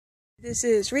This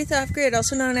is Retha Off Grid,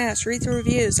 also known as Retha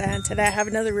Reviews, and today I have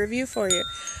another review for you.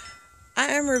 I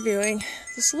am reviewing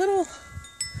this little,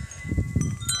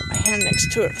 put my hand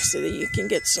next to it so that you can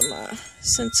get some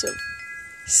sense of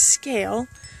scale.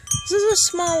 This is a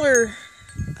smaller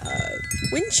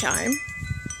wind chime,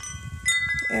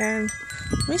 and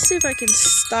let me see if I can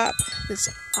stop this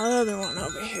other one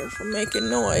over here from making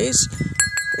noise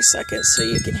for a second so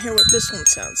you can hear what this one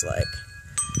sounds like.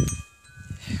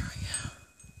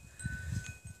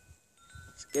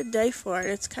 Good day for it.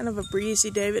 It's kind of a breezy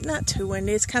day, but not too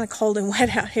windy. It's kind of cold and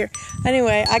wet out here.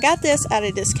 Anyway, I got this at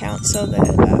a discount so that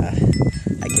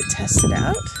I could test it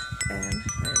out, and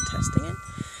I am testing it.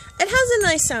 It has a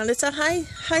nice sound. It's a high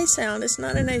sound. It's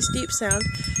not a nice deep sound.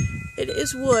 It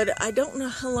is wood. I don't know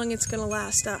how long it's going to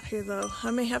last out here, though.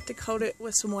 I may have to coat it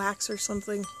with some wax or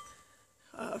something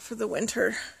for the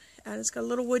winter. And it's got a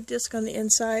little wood disc on the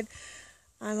inside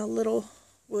and a little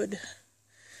wood,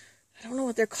 I don't know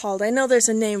what they're called. I know there's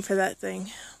a name for that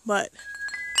thing, but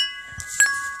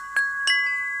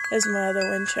there's my other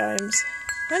wind chimes.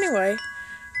 Anyway,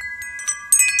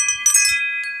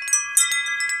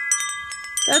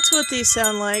 that's what these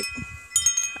sound like.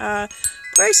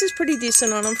 Price is pretty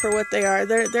decent on them for what they are.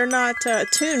 They're not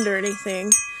tuned or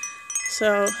anything,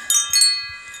 so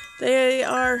they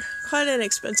are quite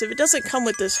inexpensive. It doesn't come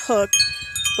with this hook,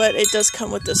 but it does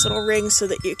come with this little ring so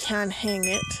that you can hang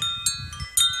it.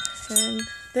 And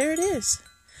there it is.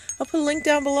 I'll put a link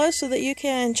down below so that you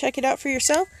can check it out for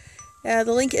yourself. The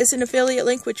link is an affiliate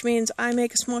link, which means I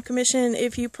make a small commission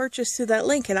if you purchase through that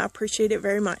link, and I appreciate it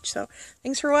very much. So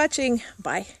thanks for watching.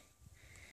 Bye.